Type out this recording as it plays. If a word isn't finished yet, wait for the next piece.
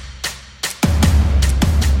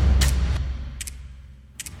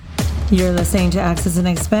You're listening to Access and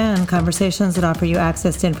Expand, conversations that offer you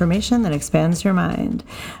access to information that expands your mind.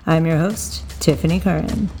 I'm your host, Tiffany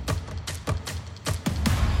Curran.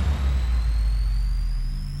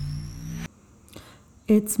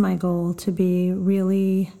 It's my goal to be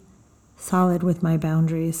really solid with my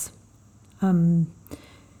boundaries.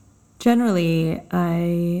 Generally,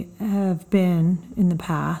 I have been in the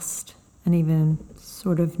past, and even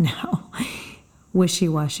sort of now,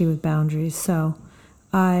 wishy-washy with boundaries. So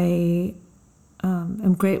I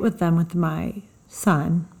am great with them with my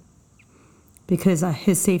son because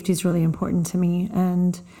his safety is really important to me,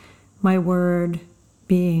 and my word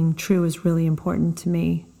being true is really important to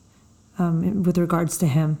me with regards to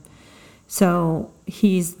him. So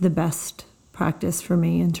he's the best practice for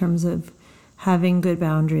me in terms of having good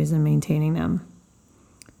boundaries and maintaining them.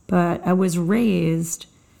 But I was raised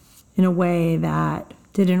in a way that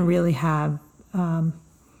didn't really have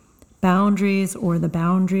boundaries, or the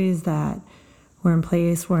boundaries that were in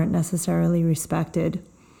place weren't necessarily respected.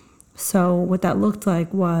 So what that looked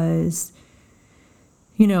like was,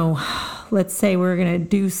 let's say we were going to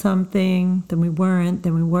do something, then we weren't,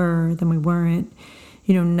 then we were, then we weren't.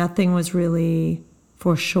 Nothing was really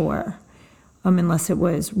for sure, unless it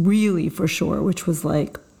was really for sure, which was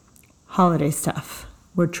like holiday stuff.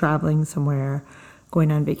 We're traveling somewhere,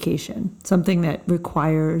 going on vacation, something that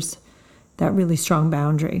requires that really strong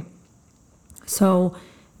boundary. So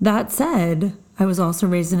that said, I was also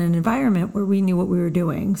raised in an environment where we knew what we were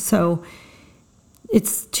doing. So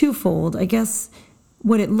it's twofold. I guess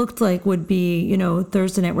what it looked like would be,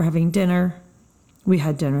 Thursday night we're having dinner. We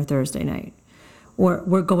had dinner Thursday night. Or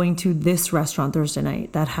we're going to this restaurant Thursday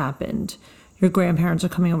night. That happened. Your grandparents are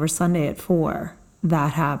coming over Sunday at 4.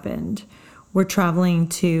 That happened. We're traveling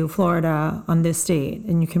to Florida on this date,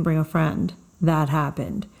 and you can bring a friend. That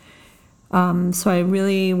happened. So I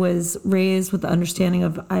really was raised with the understanding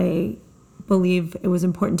of, I believe it was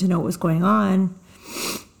important to know what was going on.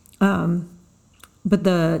 But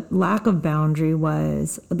the lack of boundary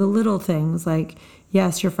was the little things like,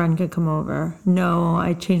 yes, your friend could come over. No,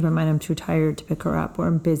 I changed my mind. I'm too tired to pick her up, or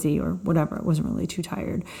I'm busy, or whatever. I wasn't really too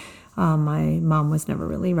tired. My mom was never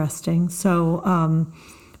really resting. So,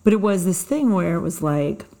 but it was this thing where it was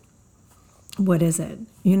like, what is it?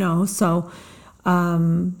 So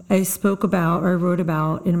I spoke about, or I wrote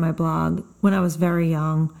about in my blog, when I was very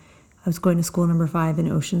young, I was going to school number 5 in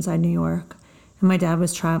Oceanside, New York, and my dad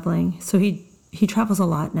was traveling. So he travels a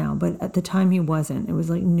lot now, but at the time he wasn't. It was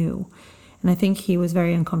like new. And I think he was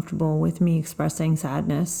very uncomfortable with me expressing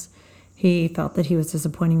sadness. He felt that he was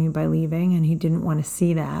disappointing me by leaving, and he didn't want to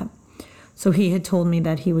see that. So he had told me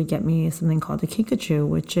that he would get me something called a kinkajou,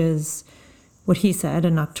 which is what he said, a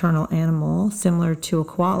nocturnal animal similar to a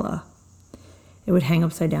koala. It would hang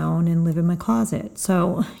upside down and live in my closet.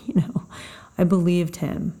 So, I believed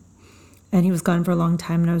him. And he was gone for a long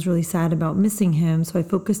time, and I was really sad about missing him. So I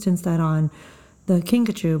focused instead on the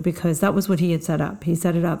kinkajou, because that was what he had set up. He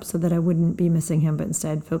set it up so that I wouldn't be missing him, but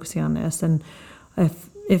instead focusing on this. And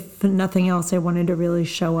if nothing else, I wanted to really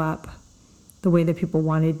show up the way that people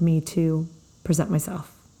wanted me to present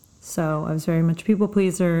myself. So I was very much a people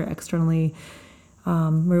pleaser, externally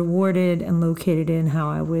rewarded and located in how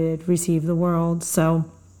I would receive the world. So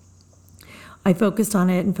I focused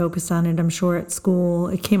on it. I'm sure at school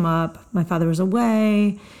it came up. My father was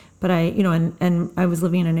away, but and I was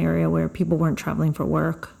living in an area where people weren't traveling for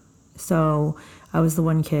work. So I was the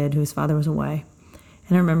one kid whose father was away.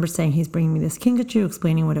 And I remember saying, he's bringing me this kinkajou,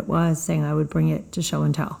 explaining what it was, saying I would bring it to show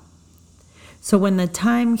and tell. So when the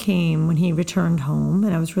time came when he returned home,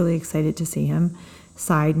 and I was really excited to see him,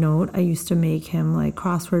 side note, I used to make him like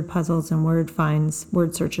crossword puzzles and word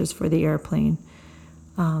searches for the airplane,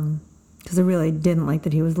 because I really didn't like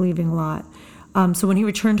that he was leaving a lot. So when he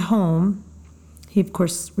returned home, he of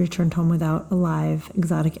course returned home without a live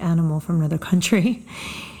exotic animal from another country.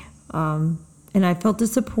 And I felt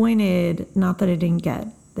disappointed, not that I didn't get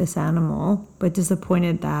this animal, but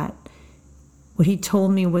disappointed that what he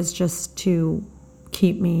told me was just to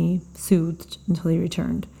keep me soothed until he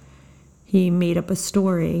returned. He made up a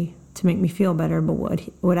story to make me feel better, but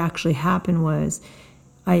what actually happened was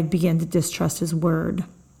I began to distrust his word.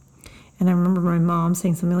 And I remember my mom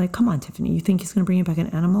saying something like, "Come on, Tiffany, you think he's going to bring you back an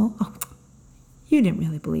animal? Oh, you didn't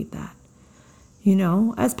really believe that."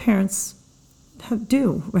 As parents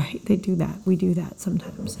do, right? They do that. We do that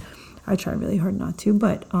sometimes. I try really hard not to,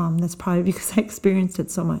 but that's probably because I experienced it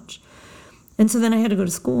so much. And so then I had to go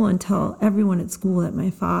to school and tell everyone at school that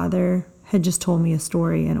my father had just told me a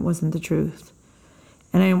story and it wasn't the truth.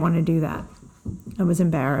 And I didn't want to do that. I was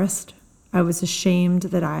embarrassed. I was ashamed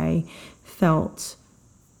that I felt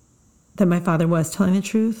that my father was telling the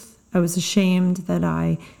truth. I was ashamed that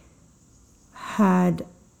I had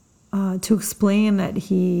to explain that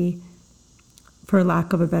he, for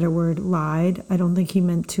lack of a better word, lied. I don't think he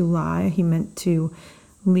meant to lie. He meant to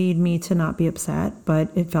lead me to not be upset, but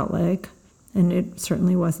it felt like, and it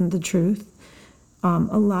certainly wasn't the truth,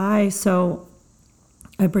 a lie. So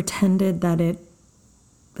I pretended that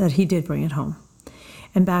he did bring it home.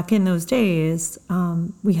 And back in those days,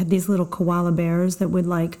 we had these little koala bears that would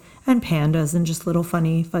and pandas and just little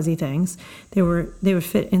funny fuzzy things. They would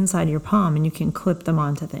fit inside your palm, and you can clip them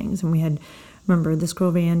onto things. And we had, remember this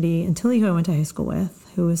girl Vandy and Tilly, who I went to high school with,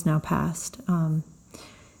 who is now passed.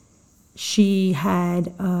 She had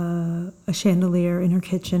a chandelier in her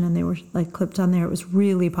kitchen, and they were clipped on there. It was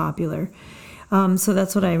really popular. So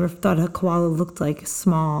that's what I thought a koala looked like,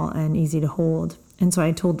 small and easy to hold. And so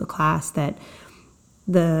I told the class that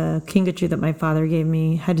the Kinkajou that my father gave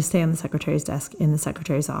me had to stay on the secretary's desk in the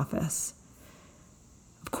secretary's office.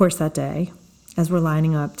 Of course, that day, as we're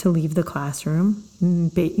lining up to leave the classroom,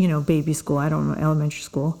 baby school, I don't know, elementary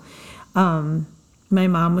school, my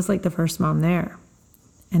mom was the first mom there.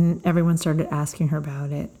 And everyone started asking her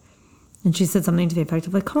about it. And she said something to the effect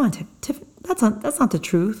of come on, Tiff, that's not the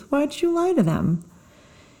truth. Why did you lie to them?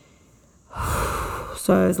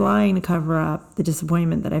 So I was lying to cover up the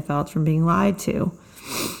disappointment that I felt from being lied to.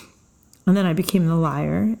 And then I became the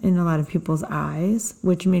liar in a lot of people's eyes,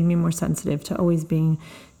 which made me more sensitive to always being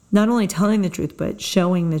not only telling the truth, but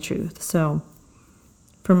showing the truth. So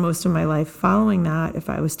for most of my life following that, if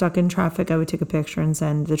I was stuck in traffic, I would take a picture and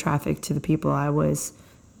send the traffic to the people I was,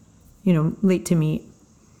 late to meet.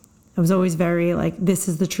 I was always very this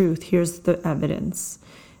is the truth. Here's the evidence.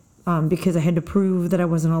 Because I had to prove that I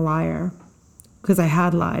wasn't a liar. Because I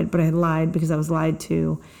had lied, but I had lied because I was lied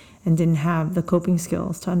to and didn't have the coping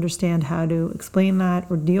skills to understand how to explain that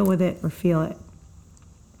or deal with it or feel it.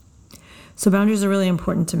 So boundaries are really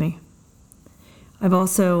important to me. I've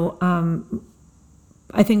also,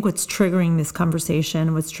 I think what's triggering this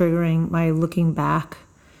conversation, what's triggering my looking back,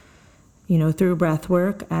 through breath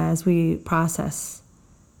work as we process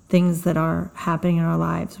things that are happening in our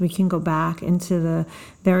lives. We can go back into the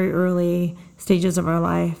very early stages of our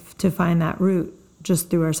life to find that root just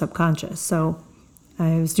through our subconscious. So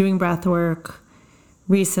I was doing breath work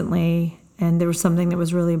recently, and there was something that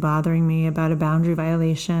was really bothering me about a boundary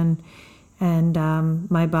violation, and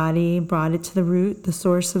my body brought it to the root, the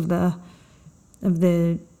source of the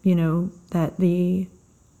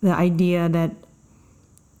idea that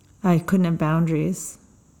I couldn't have boundaries,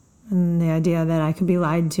 and the idea that I could be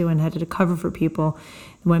lied to and had to cover for people.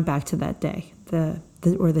 It went back to that day, the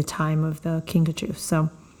time of the Kinkajou. So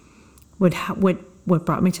what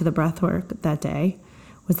brought me to the breath work that day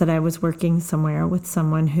was that I was working somewhere with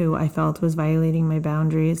someone who I felt was violating my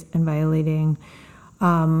boundaries and violating,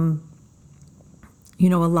 a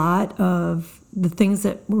lot of the things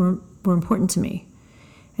that were important to me.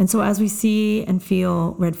 And so as we see and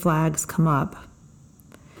feel red flags come up,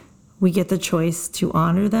 we get the choice to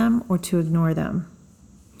honor them or to ignore them.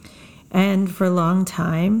 And for a long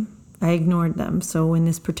time, I ignored them. So in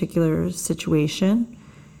this particular situation,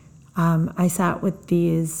 I sat with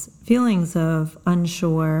these feelings of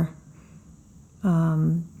unsure,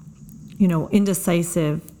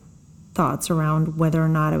 indecisive thoughts around whether or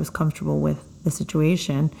not I was comfortable with the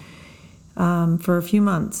situation for a few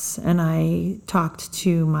months. And I talked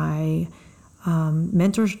to my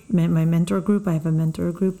mentor group. I have a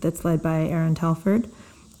mentor group that's led by Erin Telford.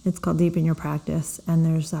 It's called Deepen Your Practice, and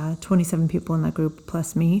there's 27 people in that group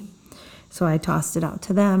plus me. So I tossed it out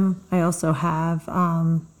to them. I also have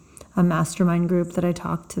a mastermind group that I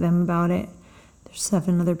talked to them about it. There's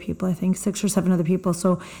 7 other people, I think, 6 or 7 other people.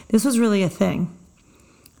 So this was really a thing.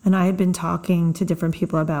 And I had been talking to different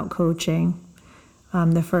people about coaching.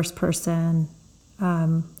 The first person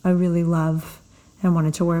I really love and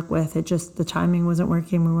wanted to work with. The timing wasn't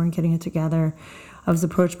working. We weren't getting it together. I was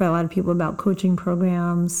approached by a lot of people about coaching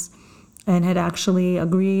programs and had actually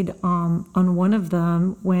agreed on one of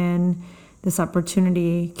them when this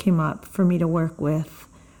opportunity came up for me to work with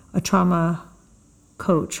a trauma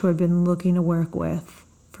coach who I'd been looking to work with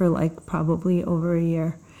for probably over a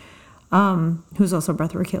year, who's also a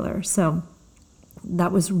breathwork healer. So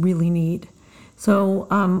that was really neat. So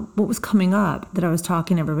what was coming up that I was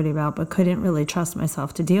talking to everybody about but couldn't really trust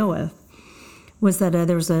myself to deal with was that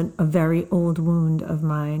there was a very old wound of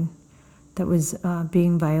mine that was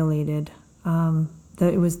being violated.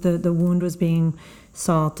 The wound was being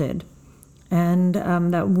salted. And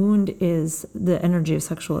that wound is the energy of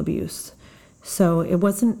sexual abuse. So it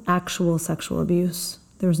wasn't actual sexual abuse.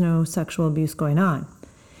 There was no sexual abuse going on.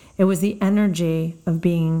 It was the energy of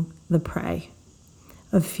being the prey,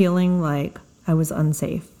 of feeling like I was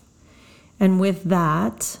unsafe. And with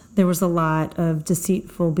that, there was a lot of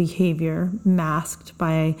deceitful behavior masked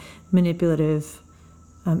by manipulative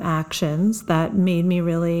actions that made me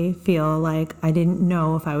really feel like I didn't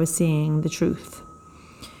know if I was seeing the truth.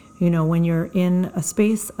 When you're in a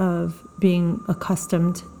space of being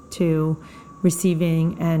accustomed to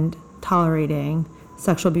receiving and tolerating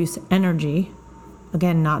sexual abuse energy,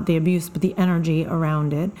 again, not the abuse, but the energy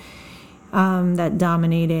around it, that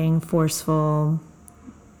dominating, forceful,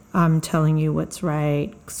 I'm telling you what's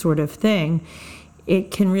right sort of thing,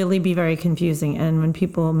 it can really be very confusing. And when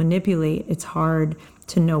people manipulate, it's hard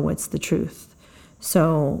to know what's the truth.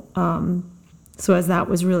 So as that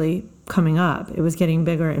was really coming up, it was getting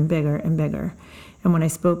bigger and bigger and bigger. And when I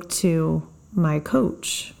spoke to my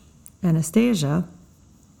coach, Anastasia,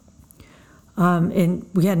 and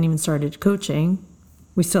we hadn't even started coaching.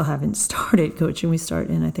 We still haven't started coaching. We start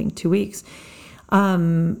in, I think, 2 weeks.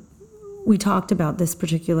 We talked about this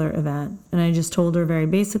particular event, and I just told her very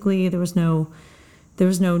basically there was no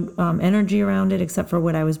energy around it except for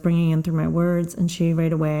what I was bringing in through my words, and she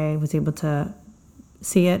right away was able to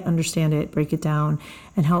see it, understand it, break it down,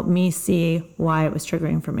 and help me see why it was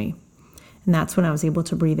triggering for me. And that's when I was able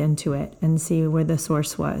to breathe into it and see where the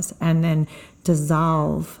source was, and then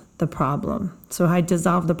dissolve the problem. So I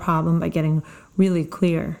dissolved the problem by getting really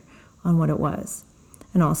clear on what it was.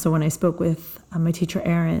 And also when I spoke with my teacher,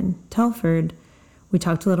 Erin Telford, we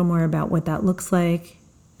talked a little more about what that looks like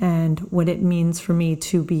and what it means for me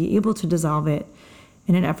to be able to dissolve it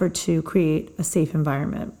in an effort to create a safe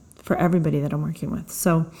environment for everybody that I'm working with.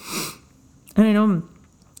 So, and I know I'm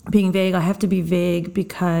being vague. I have to be vague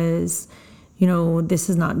because, this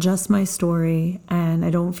is not just my story, and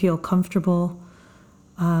I don't feel comfortable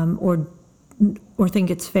or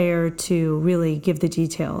think it's fair to really give the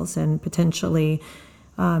details and potentially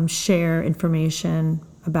share information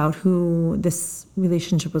about who this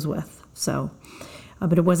relationship was with. So,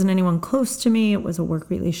 but it wasn't anyone close to me. It was a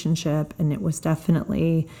work relationship, and it was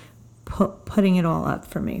definitely putting it all up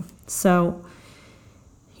for me. So,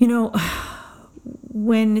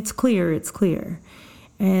 when it's clear, it's clear.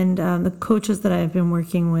 And the coaches that I've been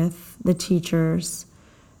working with, the teachers,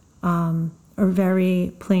 are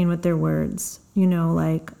very plain with their words.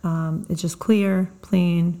 It's just clear,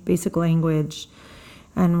 plain, basic language.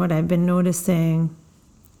 And what I've been noticing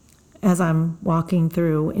as I'm walking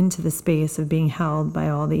through into the space of being held by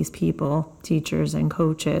all these people, teachers and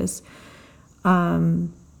coaches, Kendra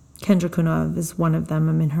Kunov is one of them.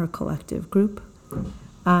 I'm in her collective group.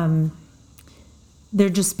 They're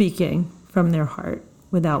just speaking from their heart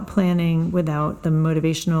without planning, without the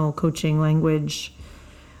motivational coaching language.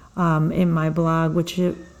 In my blog, which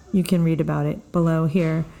you can read about it below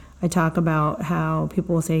here, I talk about how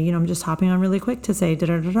people will say, I'm just hopping on really quick to say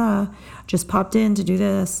da-da-da-da, just popped in to do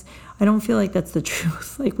this. I don't feel like that's the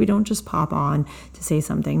truth. Like, we don't just pop on to say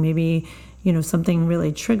something. Maybe, something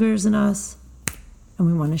really triggers in us and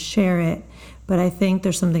we want to share it. But I think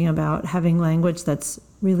there's something about having language that's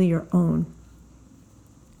really your own.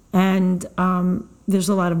 And there's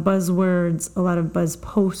a lot of buzzwords, a lot of buzz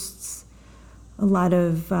posts, a lot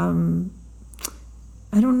of,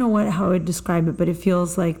 I don't know how I would describe it, but it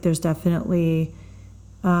feels like there's definitely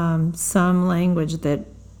some language that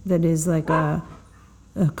is like a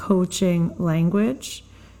coaching language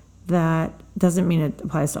that doesn't mean it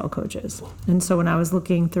applies to all coaches. And so when I was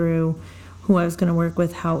looking through who I was going to work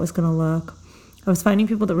with, how it was going to look, I was finding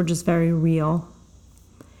people that were just very real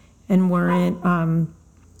and weren't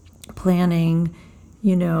planning,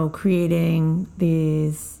 creating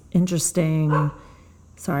these interesting...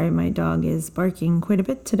 Sorry, my dog is barking quite a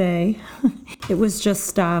bit today. It was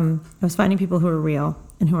just, I was finding people who were real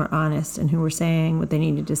and who were honest and who were saying what they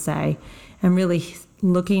needed to say and really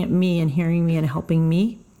looking at me and hearing me and helping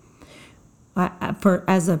me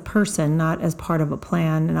as a person, not as part of a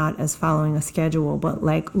plan, not as following a schedule, but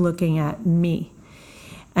like looking at me.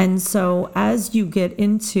 And so as you get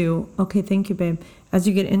into, okay, thank you, babe. As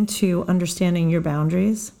you get into understanding your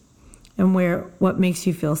boundaries and what makes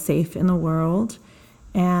you feel safe in the world,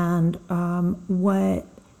 and what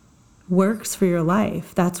works for your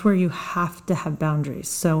life, that's where you have to have boundaries.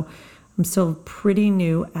 So I'm still pretty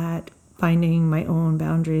new at finding my own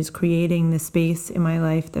boundaries, creating the space in my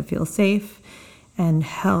life that feels safe and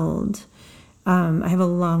held. I have a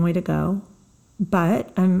long way to go,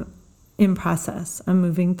 but I'm in process. I'm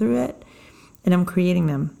moving through it, and I'm creating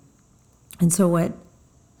them. And so what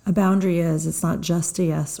a boundary is, it's not just a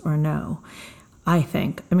yes or no. I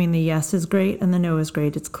think. The yes is great and the no is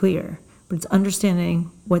great. It's clear, but it's understanding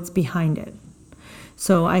what's behind it.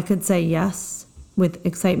 So I could say yes with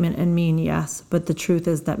excitement and mean yes, but the truth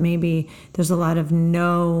is that maybe there's a lot of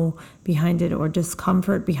no behind it or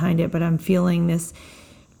discomfort behind it, but I'm feeling this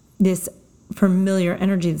familiar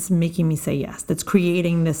energy that's making me say yes, that's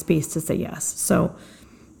creating this space to say yes. So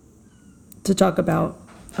to talk about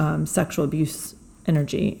sexual abuse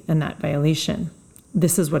energy and that violation,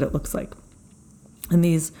 this is what it looks like. And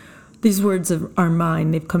these words are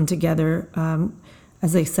mine. They've come together.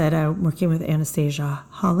 As I said, I'm working with Anastasia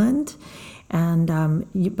Holland. And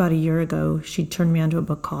about a year ago, she turned me onto a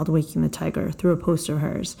book called Waking the Tiger through a post of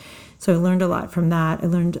hers. So I learned a lot from that. I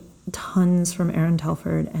learned tons from Erin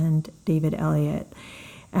Telford and David Elliott.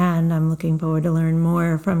 And I'm looking forward to learn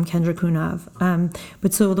more from Kendra Kunov.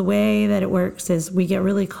 But so the way that it works is we get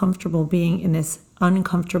really comfortable being in this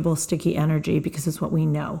uncomfortable, sticky energy because it's what we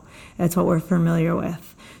know. It's what we're familiar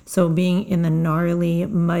with. So being in the gnarly,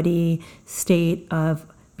 muddy state of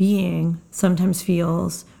being sometimes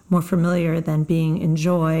feels more familiar than being in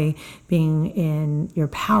joy, being in your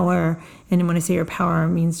power. And when I say your power, it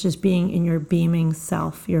means just being in your beaming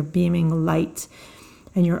self, your beaming light,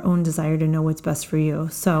 and your own desire to know what's best for you.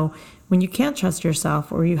 So when you can't trust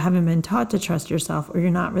yourself, or you haven't been taught to trust yourself, or you're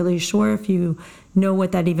not really sure if you know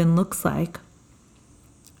what that even looks like,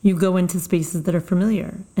 you go into spaces that are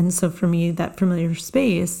familiar. And so for me, that familiar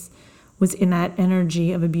space was in that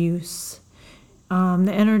energy of abuse,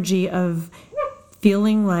 the energy of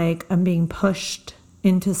feeling like I'm being pushed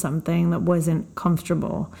into something that wasn't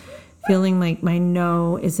comfortable, feeling like my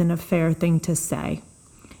no isn't a fair thing to say,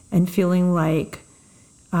 and feeling like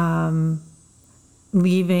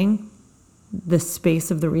leaving the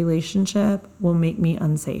space of the relationship will make me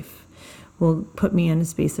unsafe, will put me in a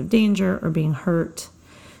space of danger or being hurt.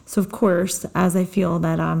 So of course, as I feel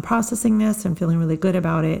that I'm processing this and feeling really good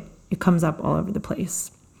about it, it comes up all over the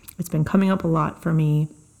place. It's been coming up a lot for me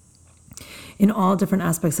in all different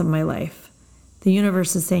aspects of my life. The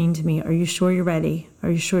universe is saying to me, are you sure you're ready?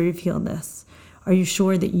 Are you sure you feel this? Are you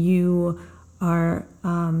sure that you are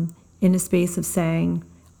in a space of saying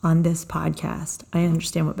on this podcast, I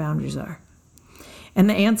understand what boundaries are? And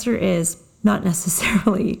the answer is not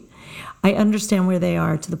necessarily. I understand where they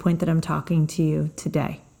are to the point that I'm talking to you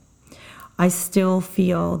today. I still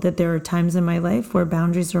feel that there are times in my life where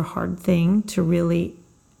boundaries are a hard thing to really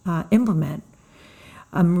implement.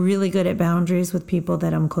 I'm really good at boundaries with people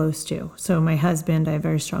that I'm close to. So my husband, I have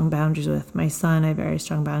very strong boundaries with. My son, I have very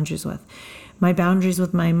strong boundaries with. My boundaries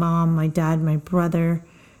with my mom, my dad, my brother,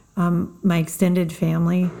 my extended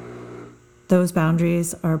family, those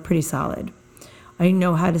boundaries are pretty solid. I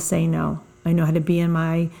know how to say no. I know how to be in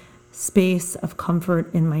my space of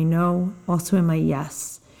comfort in my no, also in my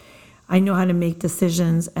yes. I know how to make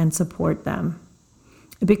decisions and support them.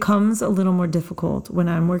 It becomes a little more difficult when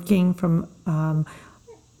I'm working from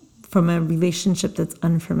a relationship that's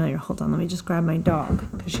unfamiliar. Hold on, let me just grab my dog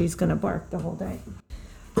because she's going to bark the whole day.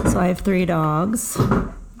 So I have 3 dogs.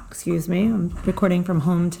 Excuse me, I'm recording from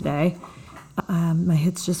home today. My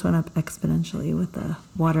hits just went up exponentially with the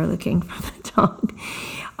water licking from the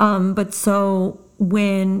dog. But so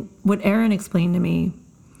what Erin explained to me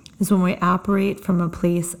is when we operate from a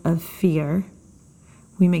place of fear,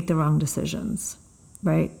 we make the wrong decisions,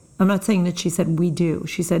 right? I'm not saying that she said we do.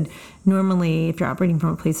 She said normally if you're operating from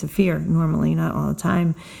a place of fear, normally, not all the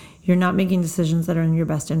time, you're not making decisions that are in your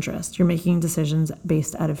best interest. You're making decisions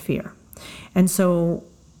based out of fear. And so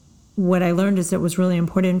what I learned is it was really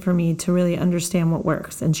important for me to really understand what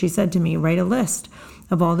works. And she said to me, write a list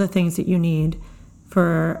of all the things that you need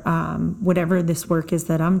for whatever this work is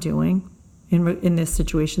that I'm doing. In this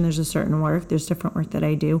situation, there's a certain work. There's different work that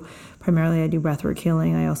I do. Primarily, I do breathwork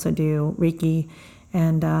healing. I also do Reiki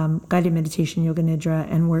and guided meditation, yoga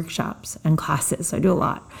nidra, and workshops and classes. So I do a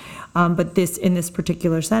lot. But in this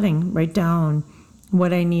particular setting, write down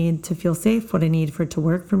what I need to feel safe, what I need for it to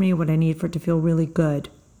work for me, what I need for it to feel really good.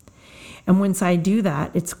 And once I do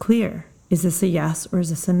that, it's clear. Is this a yes or is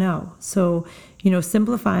this a no? So,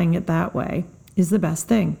 simplifying it that way is the best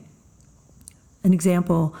thing. An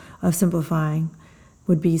example of simplifying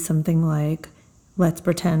would be something like, let's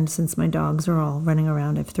pretend, since my dogs are all running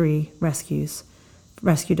around, I have 3 rescue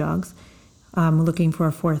dogs. I'm looking for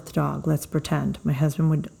a 4th dog. Let's pretend. My husband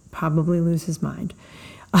would probably lose his mind.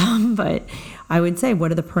 But I would say,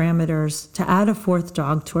 what are the parameters to add a 4th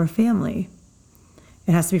dog to our family?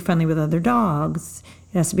 It has to be friendly with other dogs.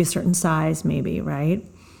 It has to be a certain size, maybe, right?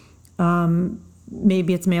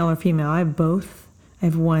 Maybe it's male or female. I have both. I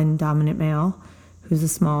have one dominant male, who's the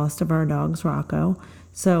smallest of our dogs, Rocco.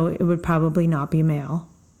 So it would probably not be male,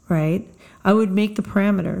 right? I would make the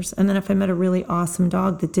parameters. And then if I met a really awesome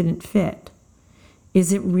dog that didn't fit,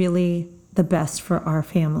 is it really the best for our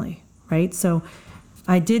family, right? So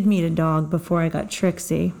I did meet a dog before I got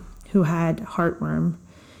Trixie who had heartworm,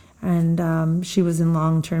 and she was in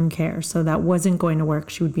long-term care, so that wasn't going to work.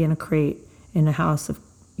 She would be in a crate in a house of,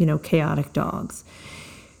 chaotic dogs.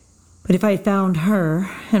 But if I found her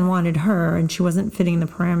and wanted her and she wasn't fitting the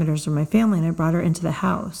parameters of my family and I brought her into the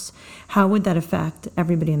house, how would that affect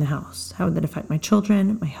everybody in the house? How would that affect my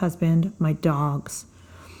children, my husband, my dogs?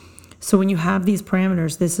 So when you have these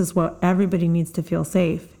parameters, this is what everybody needs to feel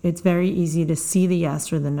safe. It's very easy to see the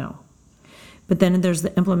yes or the no. But then there's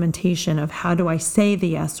the implementation of how do I say the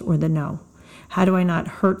yes or the no? How do I not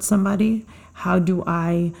hurt somebody? How do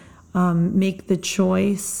I make the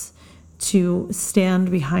choice to stand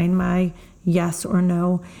behind my yes or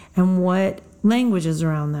no? And what language is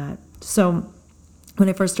around that? So when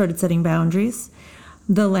I first started setting boundaries,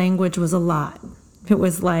 the language was a lot. It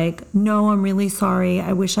was like, no, I'm really sorry.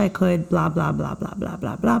 I wish I could, blah, blah, blah, blah, blah,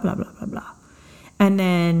 blah, blah, blah, blah, blah, blah. And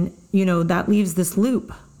then, that leaves this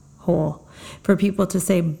loophole for people to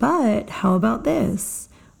say, but how about this?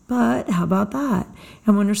 But how about that?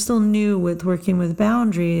 And when we're still new with working with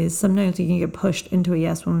boundaries, sometimes you can get pushed into a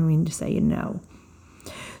yes when we mean to say a no.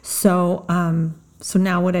 So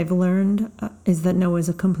now what I've learned is that no is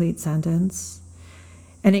a complete sentence.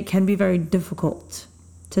 And it can be very difficult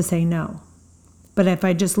to say no. But if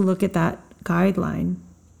I just look at that guideline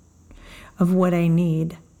of what I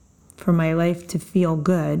need for my life to feel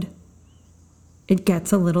good, it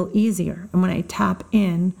gets a little easier. And when I tap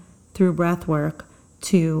in through breath work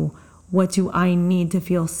to what do I need to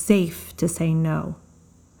feel safe to say no?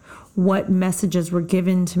 What messages were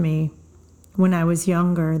given to me when I was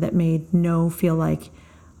younger that made no feel like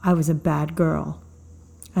I was a bad girl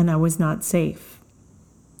and I was not safe?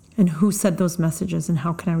 And who said those messages and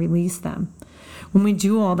how can I release them? When we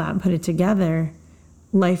do all that and put it together,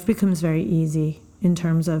 life becomes very easy in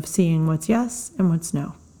terms of seeing what's yes and what's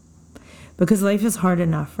no. Because life is hard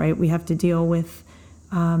enough, right? We have to deal with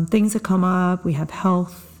things that come up. We have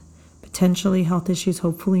health, potentially health issues,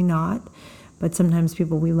 hopefully not. But sometimes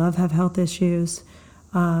people we love have health issues.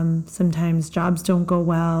 Sometimes jobs don't go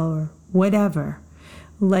well or whatever.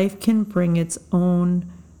 Life can bring its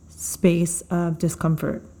own space of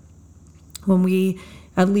discomfort. When we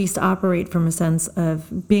at least operate from a sense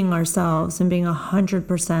of being ourselves and being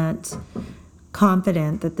 100%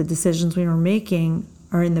 confident that the decisions we are making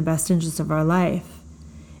are in the best interest of our life,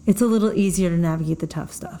 it's a little easier to navigate the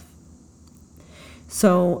tough stuff.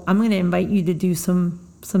 So I'm going to invite you to do some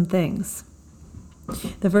things.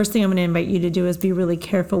 The first thing I'm going to invite you to do is be really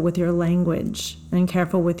careful with your language and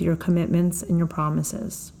careful with your commitments and your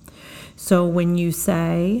promises. So when you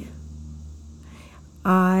say,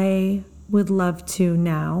 I would love to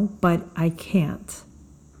now, but I can't.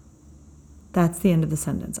 That's the end of the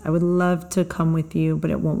sentence. I would love to come with you, but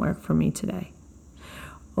it won't work for me today.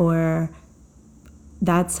 Or,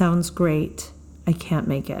 that sounds great. I can't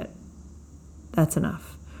make it. That's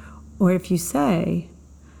enough. Or if you say,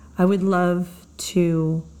 I would love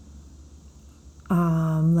to,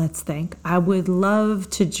 let's think. I would love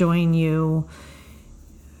to join you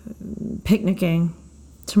picnicking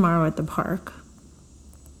tomorrow at the park.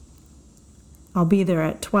 I'll be there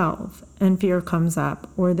at 12, and fear comes up,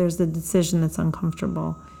 or there's a decision that's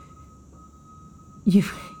uncomfortable.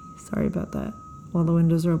 Sorry about that. While the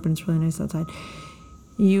windows are open, it's really nice outside.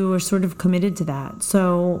 You are sort of committed to that.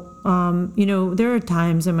 So, there are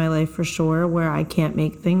times in my life for sure where I can't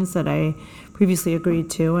make things that I previously agreed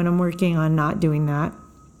to, and I'm working on not doing that.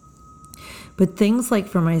 But things like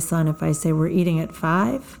for my son, if I say we're eating at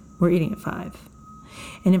 5, we're eating at 5.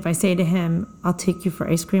 And if I say to him, I'll take you for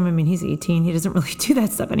ice cream, I mean, he's 18, he doesn't really do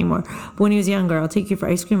that stuff anymore. But when he was younger, I'll take you for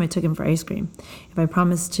ice cream, I took him for ice cream. If I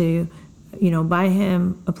promised to, buy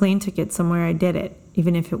him a plane ticket somewhere, I did it,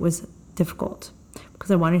 even if it was difficult,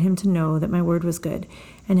 because I wanted him to know that my word was good.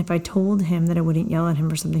 And if I told him that I wouldn't yell at him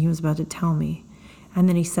for something he was about to tell me, and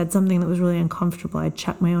then he said something that was really uncomfortable, I'd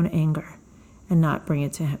check my own anger and not bring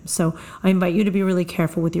it to him. So I invite you to be really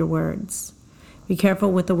careful with your words. Be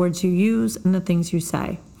careful with the words you use and the things you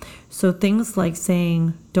say. So things like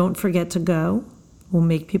saying, don't forget to go, will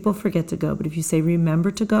make people forget to go. But if you say,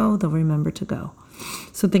 remember to go, they'll remember to go.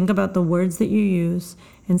 So think about the words that you use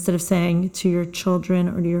instead of saying to your children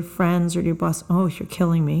or to your friends or to your boss, oh, you're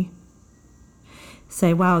killing me.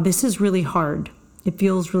 Say, wow, this is really hard. It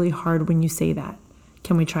feels really hard when you say that.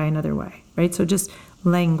 Can we try another way, right? So just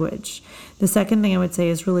language. The second thing I would say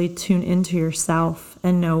is really tune into yourself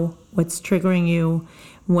and know what's triggering you,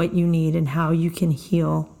 what you need, and how you can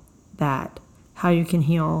heal that, how you can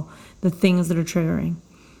heal the things that are triggering.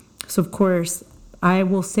 So, of course, I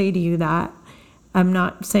will say to you that I'm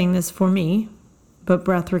not saying this for me, but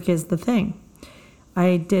breathwork is the thing.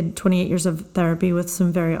 I did 28 years of therapy with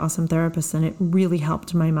some very awesome therapists, and it really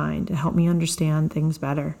helped my mind. It helped me understand things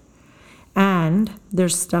better. And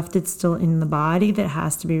there's stuff that's still in the body that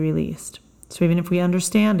has to be released. So even if we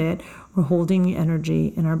understand it, we're holding the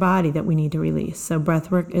energy in our body that we need to release. So breath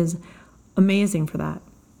work is amazing for that.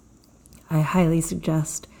 I highly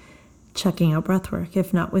suggest checking out breath work,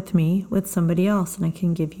 if not with me, with somebody else. And I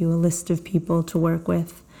can give you a list of people to work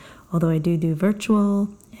with, although I do virtual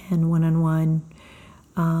and one-on-one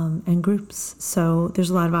and groups. So there's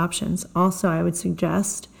a lot of options. Also, I would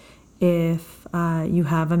suggest if you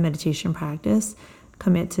have a meditation practice,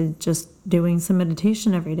 commit to just doing some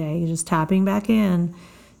meditation every day, just tapping back in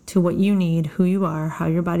to what you need, who you are, how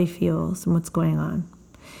your body feels, and what's going on.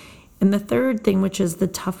 And the third thing, which is the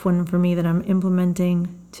tough one for me that I'm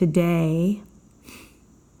implementing today,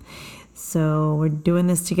 so we're doing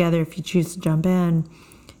this together if you choose to jump in,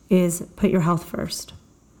 is put your health first.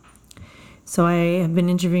 So I have been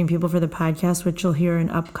interviewing people for the podcast, which you'll hear in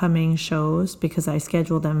upcoming shows because I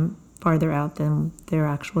schedule them farther out than their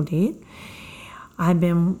actual date. I've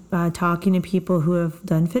been talking to people who have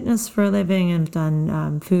done fitness for a living and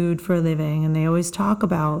done food for a living, and they always talk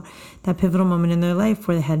about that pivotal moment in their life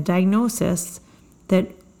where they had a diagnosis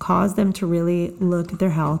that caused them to really look at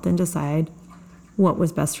their health and decide what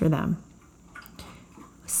was best for them.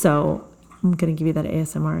 So I'm going to give you that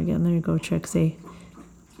ASMR again. There you go, Trixie.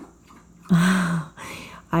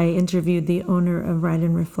 I interviewed the owner of Ride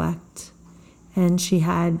and Reflect, and she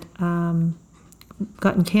had gotten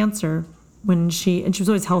cancer and she was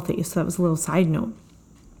always healthy, so that was a little side note.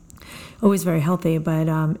 Always very healthy, but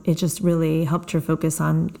it just really helped her focus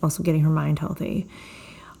on also getting her mind healthy.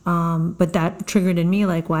 But that triggered in me,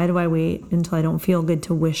 like, why do I wait until I don't feel good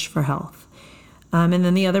to wish for health? And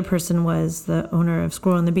then the other person was the owner of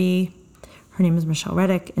Squirrel and the Bee. Her name is Michelle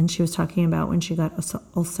Reddick, and she was talking about when she got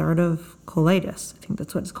ulcerative colitis, I think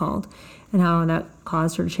that's what it's called, and how that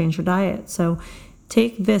caused her to change her diet. So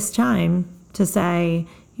take this time to say,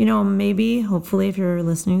 you know, maybe, hopefully, if you're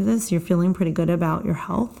listening to this, you're feeling pretty good about your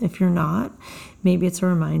health. If you're not, maybe it's a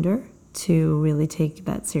reminder to really take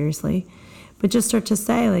that seriously. But just start to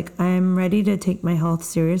say, like, I'm ready to take my health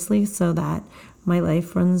seriously so that my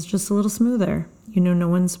life runs just a little smoother. You know, no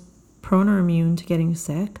one's prone or immune to getting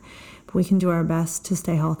sick, but we can do our best to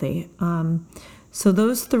stay healthy. So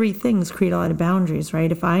those three things create a lot of boundaries,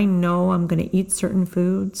 right? If I know I'm going to eat certain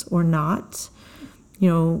foods or not, you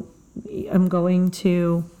know, I'm going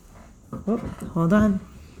to, hold on.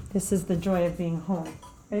 This is the joy of being home.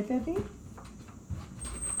 Right, baby?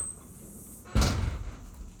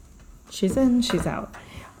 She's in, she's out.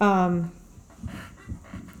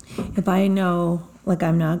 If I know, like,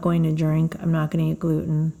 I'm not going to drink, I'm not going to eat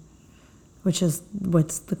gluten, which is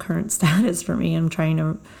what's the current status for me. I'm trying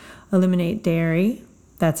to eliminate dairy.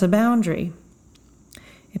 That's a boundary.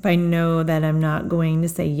 If I know that I'm not going to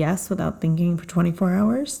say yes without thinking for 24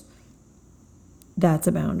 hours, that's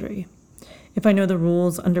a boundary. If I know the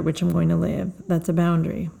rules under which I'm going to live, that's a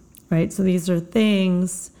boundary, right? So these are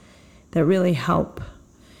things that really help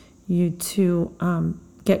you to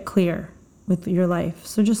get clear with your life.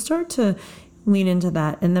 So just start to lean into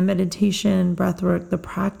that. And the meditation, breath work, the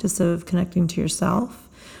practice of connecting to yourself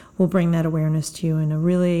will bring that awareness to you in a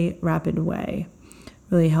really rapid way,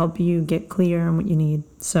 really help you get clear on what you need.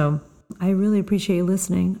 So I really appreciate you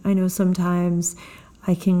listening. I know sometimes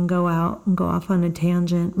I can go out and go off on a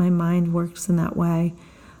tangent. My mind works in that way.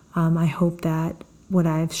 I hope that what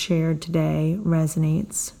I've shared today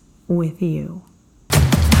resonates with you.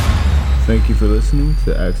 Thank you for listening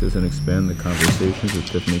to Access and Expand the Conversations with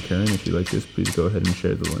Tiffany Karen. If you like this, please go ahead and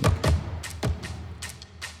share the link.